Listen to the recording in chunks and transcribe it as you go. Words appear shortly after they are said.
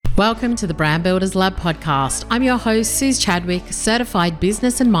Welcome to the Brand Builders Lab podcast. I'm your host, Suze Chadwick, certified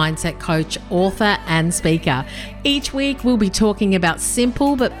business and mindset coach, author, and speaker. Each week, we'll be talking about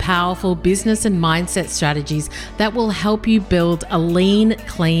simple but powerful business and mindset strategies that will help you build a lean,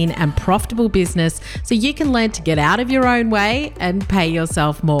 clean, and profitable business so you can learn to get out of your own way and pay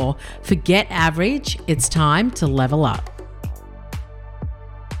yourself more. Forget average. It's time to level up.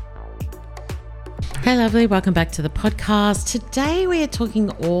 Hey lovely, welcome back to the podcast. Today we are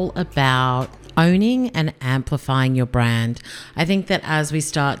talking all about owning and amplifying your brand. I think that as we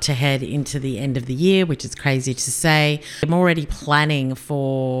start to head into the end of the year, which is crazy to say, I'm already planning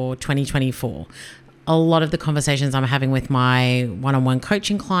for 2024. A lot of the conversations I'm having with my one-on-one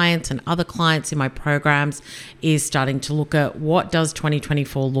coaching clients and other clients in my programs is starting to look at what does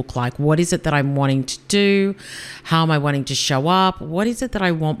 2024 look like? What is it that I'm wanting to do? How am I wanting to show up? What is it that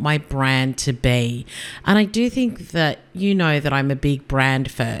I want my brand to be? And I do think that you know that I'm a big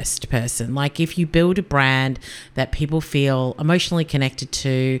brand first person. Like if you build a brand that people feel emotionally connected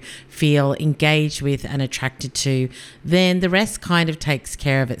to, feel engaged with and attracted to, then the rest kind of takes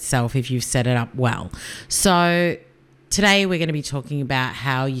care of itself if you've set it up well. So today we're going to be talking about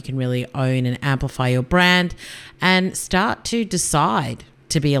how you can really own and amplify your brand and start to decide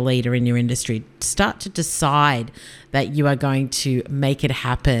to be a leader in your industry. Start to decide that you are going to make it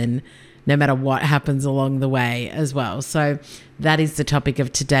happen no matter what happens along the way as well. So that is the topic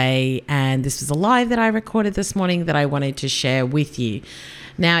of today. And this was a live that I recorded this morning that I wanted to share with you.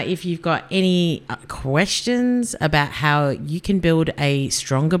 Now, if you've got any questions about how you can build a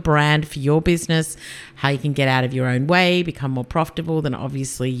stronger brand for your business, how you can get out of your own way, become more profitable, then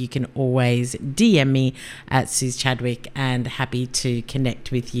obviously you can always DM me at Suze Chadwick and happy to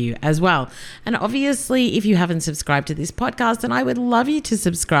connect with you as well. And obviously, if you haven't subscribed to this podcast, then I would love you to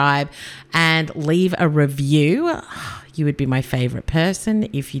subscribe and leave a review. You would be my favorite person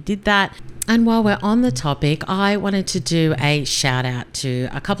if you did that. And while we're on the topic, I wanted to do a shout out to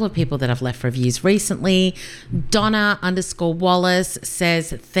a couple of people that have left reviews recently. Donna_Wallace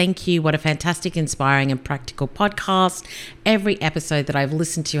says, thank you. What a fantastic, inspiring and practical podcast. Every episode that I've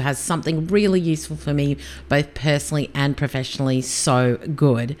listened to has something really useful for me, both personally and professionally. So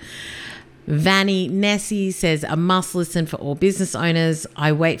good. Vanny Nessie says, a must listen for all business owners.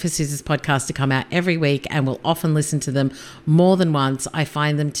 I wait for Suze's podcast to come out every week and will often listen to them more than once. I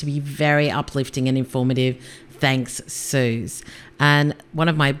find them to be very uplifting and informative. Thanks, Suze. And one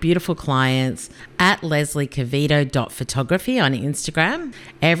of my beautiful clients at lesliecavito.photography on Instagram.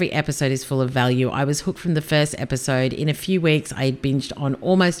 Every episode is full of value. I was hooked from the first episode. In a few weeks, I had binged on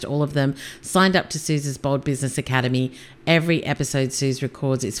almost all of them, signed up to Suze's Bold Business Academy. Every episode Suze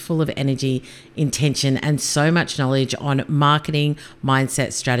records is full of energy, intention, and so much knowledge on marketing,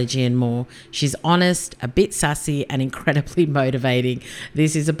 mindset, strategy, and more. She's honest, a bit sassy, and incredibly motivating.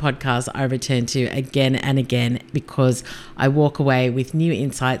 This is a podcast I return to again and again because I walk away with new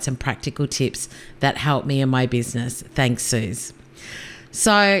insights and practical tips that help me in my business. Thanks, Suze.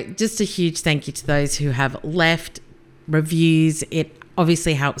 So just a huge thank you to those who have left reviews. It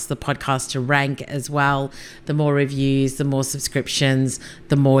obviously helps the podcast to rank as well. The more reviews, the more subscriptions,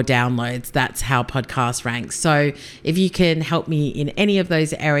 the more downloads. That's how podcast ranks. So if you can help me in any of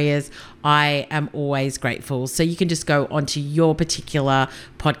those areas, I am always grateful. So you can just go onto your particular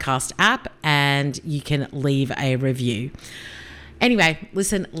podcast app and you can leave a review. Anyway,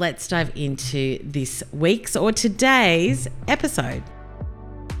 listen, let's dive into this week's or today's episode.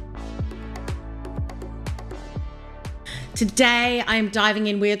 Today, I'm diving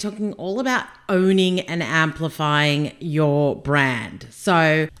in. We are talking all about owning and amplifying your brand.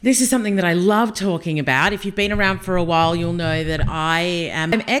 So this is something that I love talking about. If you've been around for a while, you'll know that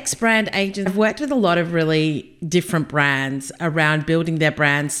I'm an ex-brand agent. I've worked with a lot of really different brands around building their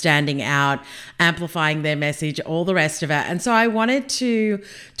brand, standing out, amplifying their message, all the rest of it. And so I wanted to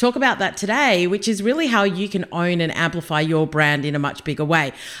talk about that today, which is really how you can own and amplify your brand in a much bigger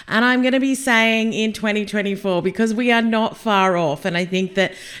way. And I'm going to be saying in 2024, because we are not far off. And I think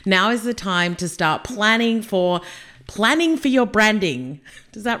that now is the time to start planning for your branding.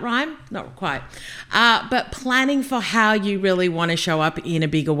 Does that rhyme? Not quite. But planning for how you really want to show up in a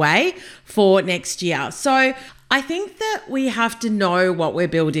bigger way for next year. So I think that we have to know what we're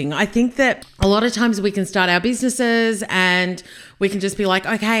building. I think that a lot of times we can start our businesses and we can just be like,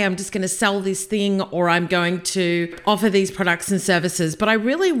 okay, I'm just going to sell this thing or I'm going to offer these products and services. But I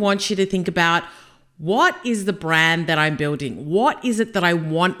really want you to think about, what is the brand that I'm building? What is it that I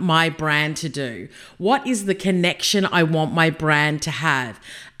want my brand to do? What is the connection I want my brand to have?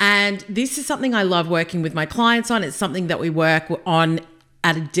 And this is something I love working with my clients on. It's something that we work on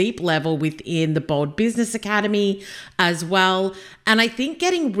at a deep level within the Bold Business Academy as well. And I think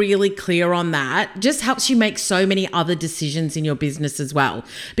getting really clear on that just helps you make so many other decisions in your business as well.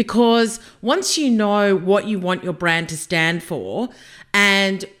 Because once you know what you want your brand to stand for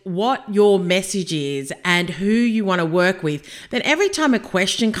and what your message is and who you want to work with, then every time a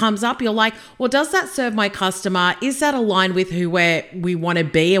question comes up, you're like, well, does that serve my customer? Is that aligned with who we want to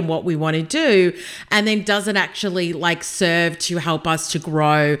be and what we want to do? And then does it actually serve to help us to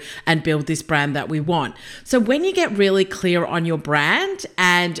grow and build this brand that we want? So when you get really clear on your brand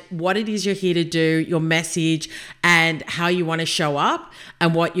and what it is you're here to do, your message and how you want to show up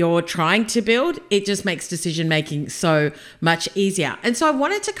and what you're trying to build, it just makes decision making so much easier. And so I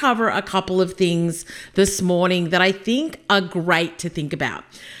wanted to cover a couple of things this morning that I think are great to think about.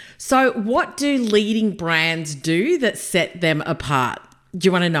 So what do leading brands do that set them apart? Do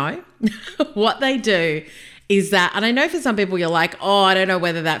you want to know? What they do is that, and I know for some people you're like, oh, I don't know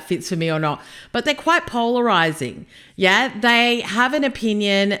whether that fits for me or not, but they're quite polarizing. Yeah, they have an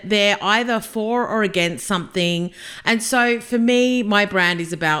opinion. They're either for or against something. And so for me, my brand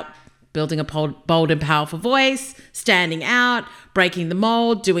is about building a bold and powerful voice, standing out, breaking the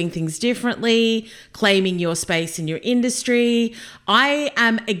mold, doing things differently, claiming your space in your industry. I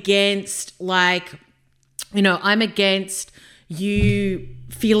am against I'm against you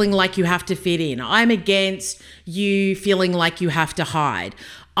feeling like you have to fit in. I'm against you feeling like you have to hide.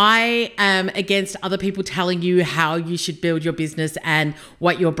 I am against other people telling you how you should build your business and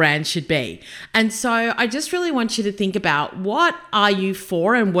what your brand should be. And so I just really want you to think about, what are you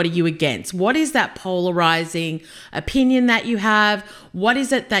for and what are you against? What is that polarizing opinion that you have? What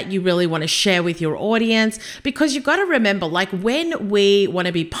is it that you really want to share with your audience? Because you've got to remember, when we want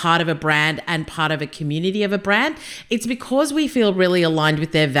to be part of a brand and part of a community of a brand, it's because we feel really aligned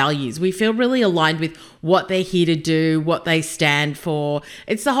with their values. We feel really aligned with what they're here to do, what they stand for.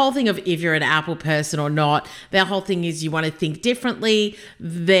 It's the whole thing of if you're an Apple person or not. Their whole thing is you want to think differently.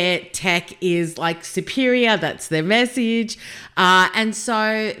 Their tech is superior. That's their message. And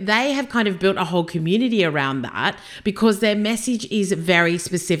so they have kind of built a whole community around that because their message is very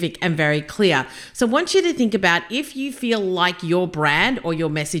specific and very clear. So I want you to think about, if you feel like your brand or your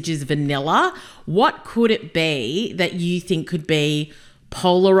message is vanilla, what could it be that you think could be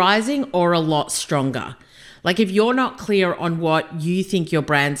polarizing or a lot stronger? If you're not clear on what you think your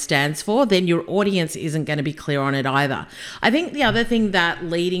brand stands for, then your audience isn't going to be clear on it either. I think the other thing that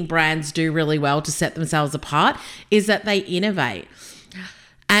leading brands do really well to set themselves apart is that they innovate.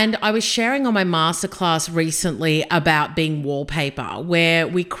 And I was sharing on my masterclass recently about being wallpaper, where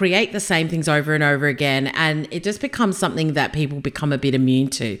we create the same things over and over again, and it just becomes something that people become a bit immune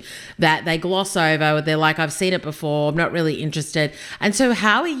to, that they gloss over. They're like, I've seen it before, I'm not really interested. And so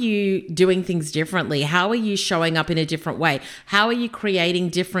how are you doing things differently? How are you showing up in a different way? How are you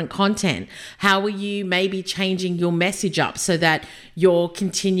creating different content? How are you maybe changing your message up so that you're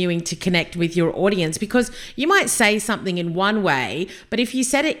continuing to connect with your audience? Because you might say something in one way, but if you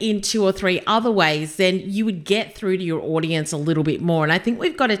said it in 2 or 3 other ways, then you would get through to your audience a little bit more. And I think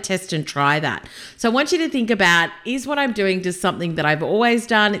we've got to test and try that. So I want you to think about, is what I'm doing just something that I've always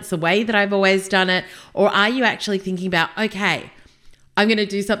done? It's the way that I've always done it. Or are you actually thinking about, okay, I'm going to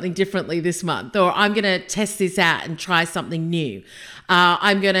do something differently this month, or I'm going to test this out and try something new.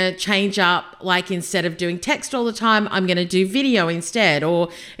 I'm going to change up, instead of doing text all the time, I'm going to do video instead, or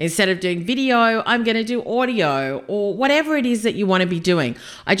instead of doing video, I'm going to do audio, or whatever it is that you want to be doing.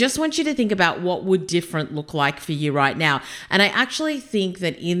 I just want you to think about what would different look like for you right now. And I actually think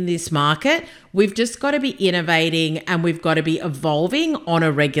that in this market, we've just got to be innovating and we've got to be evolving on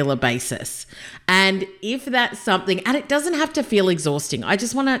a regular basis. And if that's something, and it doesn't have to feel exhausting, I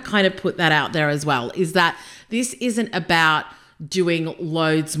just want to kind of put that out there as well, is that this isn't about doing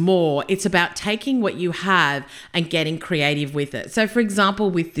loads more. It's about taking what you have and getting creative with it. So for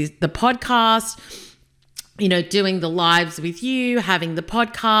example, with the podcast, doing the lives with you, having the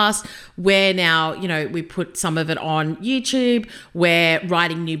podcast, where now, we put some of it on YouTube, we're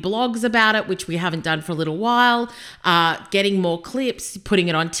writing new blogs about it, which we haven't done for a little while, getting more clips, putting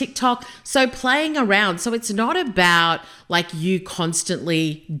it on TikTok. So playing around. So it's not about you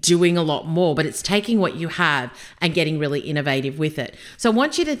constantly doing a lot more, but it's taking what you have and getting really innovative with it. So I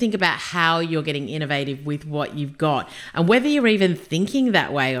want you to think about how you're getting innovative with what you've got and whether you're even thinking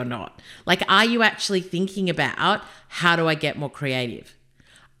that way or not. Are you actually thinking about, how do I get more creative?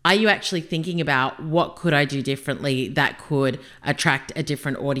 Are you actually thinking about, what could I do differently that could attract a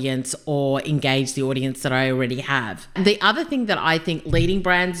different audience or engage the audience that I already have? The other thing that I think leading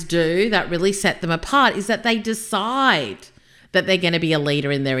brands do that really set them apart is that they decide. that they're going to be a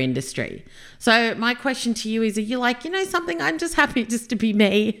leader in their industry. So my question to you is, are you like, something, I'm just happy just to be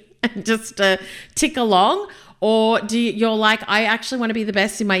me and just tick along? Or you're like, I actually want to be the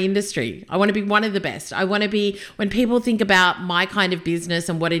best in my industry. I want to be one of the best. I want to be, when people think about my kind of business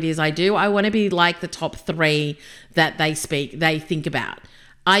and what it is I do, I want to be like the top 3 that they think about.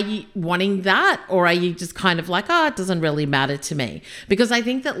 Are you wanting that, or are you just kind of like, it doesn't really matter to me? Because I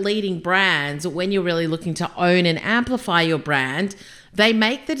think that leading brands, when you're really looking to own and amplify your brand, they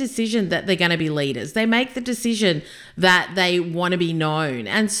make the decision that they're going to be leaders. They make the decision that they want to be known.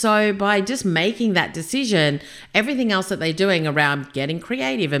 And so by just making that decision, everything else that they're doing around getting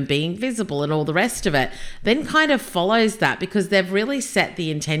creative and being visible and all the rest of it then kind of follows that, because they've really set the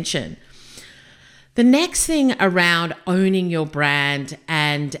intention. The next thing around owning your brand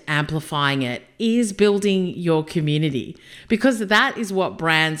and amplifying it is building your community, because that is what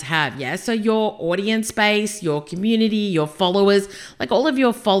brands have. Yeah. So your audience base, your community, your followers, like all of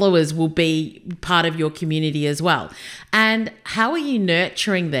your followers will be part of your community as well. And how are you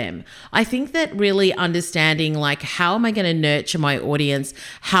nurturing them? I think that really understanding, like, how am I going to nurture my audience?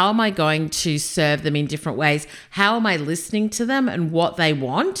 How am I going to serve them in different ways? How am I listening to them and what they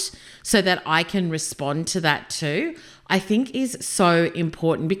want, so that I can respond to that too, I think is so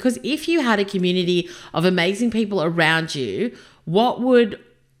important. Because if you had a community of amazing people around you, what would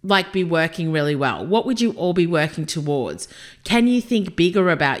be working really well? What would you all be working towards? Can you think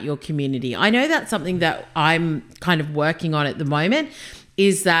bigger about your community? I know that's something that I'm kind of working on at the moment,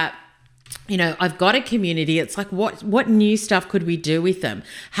 is that I've got a community. It's like, what new stuff could we do with them?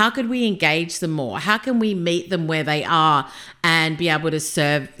 How could we engage them more? How can we meet them where they are and be able to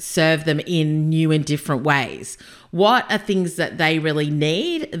serve them in new and different ways? What are things that they really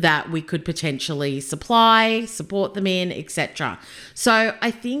need that we could potentially support them in, etc.? So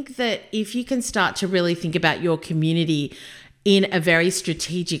I think that if you can start to really think about your community in a very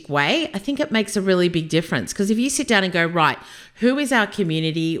strategic way, I think it makes a really big difference. Because if you sit down and go, right, who is our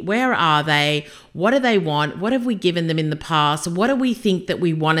community? Where are they? What do they want? What have we given them in the past? What do we think that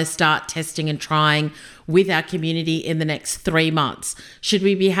we want to start testing and trying with our community in the next 3 months? Should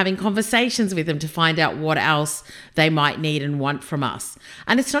we be having conversations with them to find out what else they might need and want from us?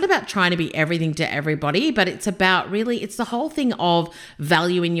 And it's not about trying to be everything to everybody, but it's about really, it's the whole thing of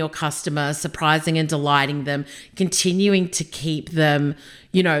valuing your customer, surprising and delighting them, continuing to keep them,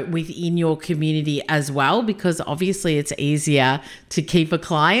 within your community as well, because obviously it's easier to keep a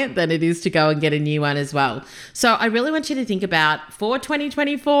client than it is to go and get a new one as well. So I really want you to think about, for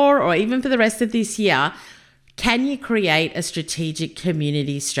 2024 or even for the rest of this year, can you create a strategic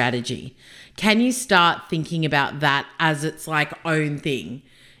community strategy? Can you start thinking about that as its like own thing?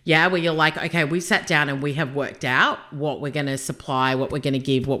 Yeah, where you're like, okay, we sat down and we have worked out what we're going to supply, what we're going to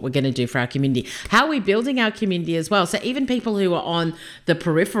give, what we're going to do for our community. How are we building our community as well? So even people who are on the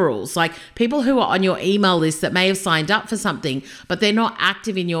peripherals, like people who are on your email list that may have signed up for something, but they're not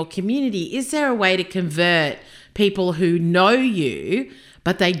active in your community, is there a way to convert people who know you,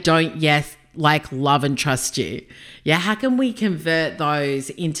 but they don't yet love and trust you? Yeah, how can we convert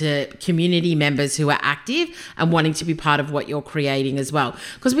those into community members who are active and wanting to be part of what you're creating as well?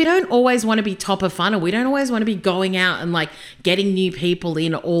 Because we don't always want to be top of funnel. We don't always want to be going out and getting new people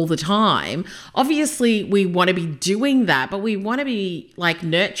in all the time. Obviously, we want to be doing that, but we want to be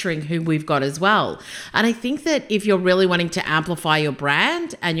nurturing who we've got as well. And I think that if you're really wanting to amplify your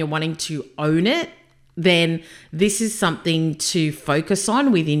brand and you're wanting to own it, then this is something to focus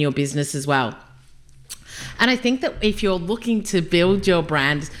on within your business as well. And I think that if you're looking to build your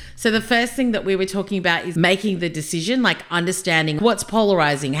brand, so the first thing that we were talking about is making the decision, understanding what's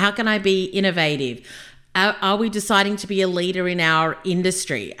polarizing. How can I be innovative? Are we deciding to be a leader in our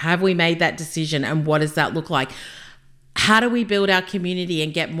industry? Have we made that decision? And what does that look like? How do we build our community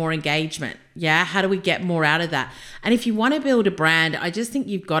and get more engagement? Yeah, how do we get more out of that? And if you want to build a brand, I just think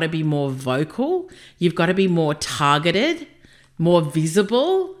you've got to be more vocal. You've got to be more targeted, more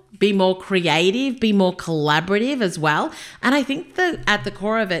visible, be more creative, be more collaborative as well. And I think that at the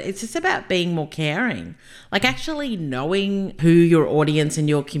core of it, it's just about being more caring, actually knowing who your audience and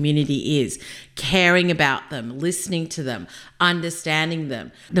your community is, caring about them, listening to them, understanding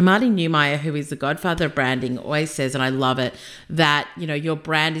them. The Martin Neumeier, who is the godfather of branding, always says, and I love it, that, your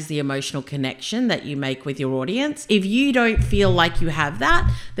brand is the emotional connection that you make with your audience. If you don't feel like you have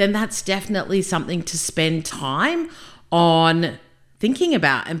that, then that's definitely something to spend time on thinking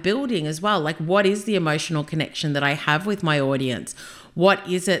about and building as well. What is the emotional connection that I have with my audience? What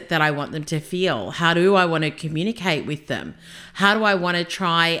is it that I want them to feel? How do I want to communicate with them? How do I want to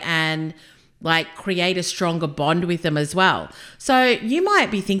try and like create a stronger bond with them as well. So you might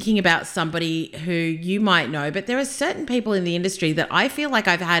be thinking about somebody who you might know, but there are certain people in the industry that I feel like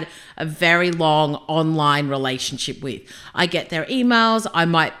I've had a very long online relationship with. I get their emails. I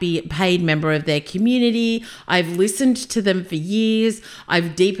might be a paid member of their community. I've listened to them for years.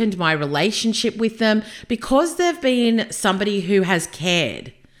 I've deepened my relationship with them because they've been somebody who has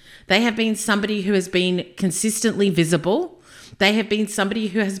cared. They have been somebody who has been consistently visible. They have been somebody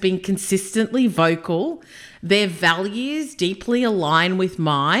who has been consistently vocal. Their values deeply align with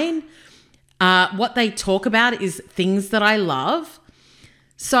mine. What they talk about is things that I love.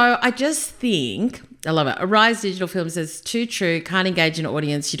 So I just think, I love it. Arise Digital Film says, too true, can't engage an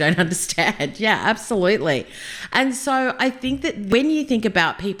audience you don't understand. Yeah, absolutely. And so I think that when you think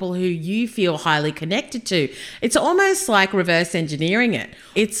about people who you feel highly connected to, it's almost like reverse engineering it.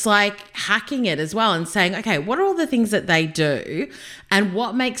 It's like hacking it as well and saying, okay, what are all the things that they do and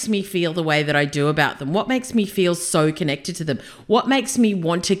what makes me feel the way that I do about them? What makes me feel so connected to them? What makes me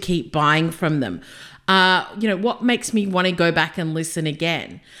want to keep buying from them? What makes me want to go back and listen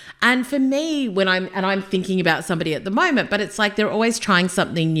again? And for me, when I'm thinking about somebody at the moment, but it's like they're always trying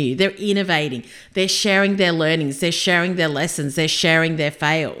something new. They're innovating. They're sharing their learnings. They're sharing their lessons. They're sharing their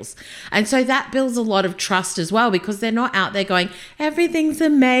fails. And so that builds a lot of trust as well because they're not out there going, everything's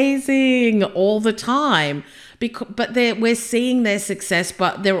amazing all the time. But we're seeing their success,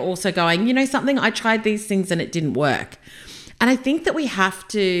 but they're also going, you know something, I tried these things and it didn't work. And I think that we have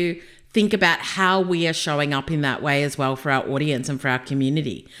to think about how we are showing up in that way as well for our audience and for our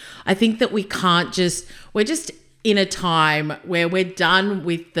community. I think that we're just in a time where we're done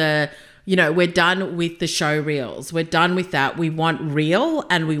with the show reels. We're done with that. We want real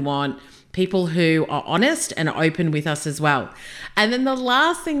and we want people who are honest and open with us as well. And then the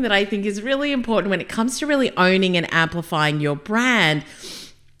last thing that I think is really important when it comes to really owning and amplifying your brand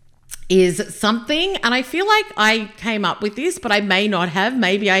is something, and I feel like I came up with this, but I may not have.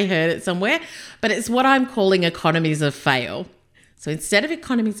 Maybe I heard it somewhere, but it's what I'm calling economies of fail. So instead of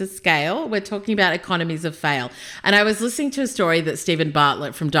economies of scale, we're talking about economies of fail. And I was listening to a story that Stephen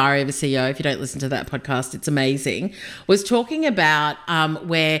Bartlett from Diary of a CEO, if you don't listen to that podcast, it's amazing, was talking about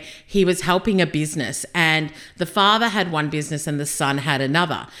where he was helping a business and the father had one business and the son had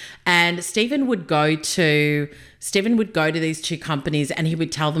another. And Stephen would go to these two companies and he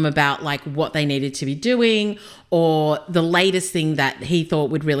would tell them about like what they needed to be doing or the latest thing that he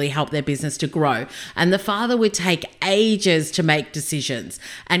thought would really help their business to grow. And the father would take ages to make decisions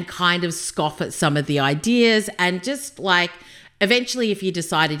and kind of scoff at some of the ideas and just like eventually if he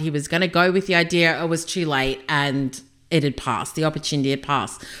decided he was going to go with the idea, it was too late and it had passed, the opportunity had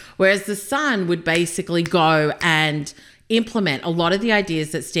passed. Whereas the son would basically go and implement a lot of the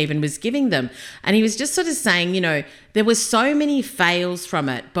ideas that Stephen was giving them. And he was just sort of saying, there were so many fails from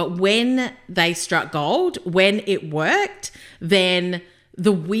it, but when they struck gold, when it worked, then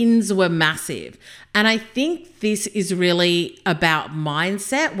the wins were massive. And I think this is really about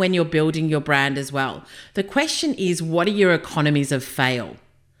mindset when you're building your brand as well. The question is, what are your economies of fail?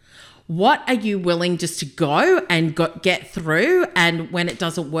 What are you willing just to go and get through? And when it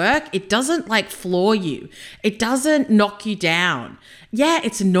doesn't work, it doesn't like floor you. It doesn't knock you down. Yeah,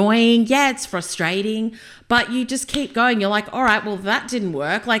 it's annoying. Yeah, it's frustrating, but you just keep going. You're like, all right, well, that didn't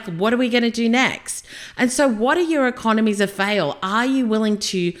work. Like, what are we going to do next? And so what are your economies of fail? Are you willing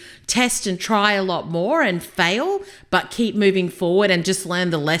to test and try a lot more and fail, but keep moving forward and just learn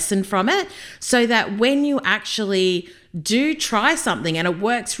the lesson from it so that when you actually do try something and it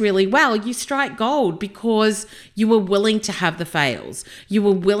works really well, you strike gold because you were willing to have the fails. You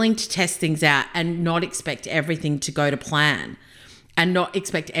were willing to test things out and not expect everything to go to plan and not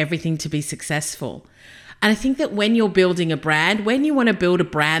expect everything to be successful. And I think that when you're building a brand, when you want to build a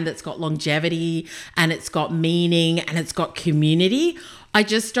brand that's got longevity and it's got meaning and it's got community, I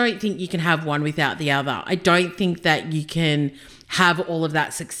just don't think you can have one without the other. I don't think that you can have all of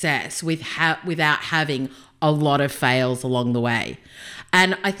that success without having a lot of fails along the way.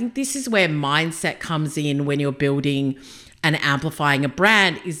 And I think this is where mindset comes in when you're building and amplifying a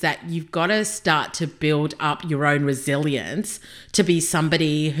brand, is that you've got to start to build up your own resilience to be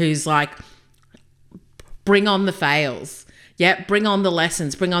somebody who's like, bring on the fails. Yeah, bring on the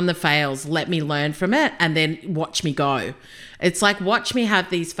lessons, bring on the fails. Let me learn from it and then watch me go. It's like, watch me have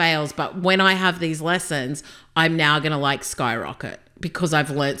these fails, but when I have these lessons, I'm now going to like skyrocket because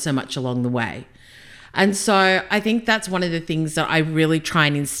I've learned so much along the way. And so I think that's one of the things that I really try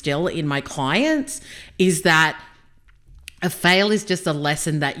and instill in my clients is that a fail is just a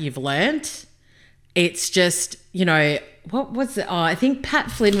lesson that you've learned It's just, what was it? Oh, I think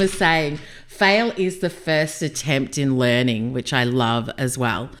Pat Flynn was saying, fail is the first attempt in learning, which I love as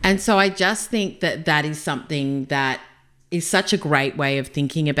well. And so I just think that that is something that is such a great way of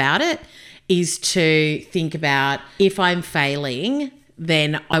thinking about it, is to think about, if I'm failing,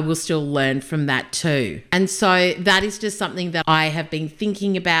 then I will still learn from that too. And so that is just something that I have been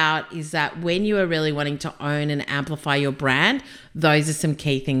thinking about, is that when you are really wanting to own and amplify your brand, those are some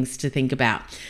key things to think about.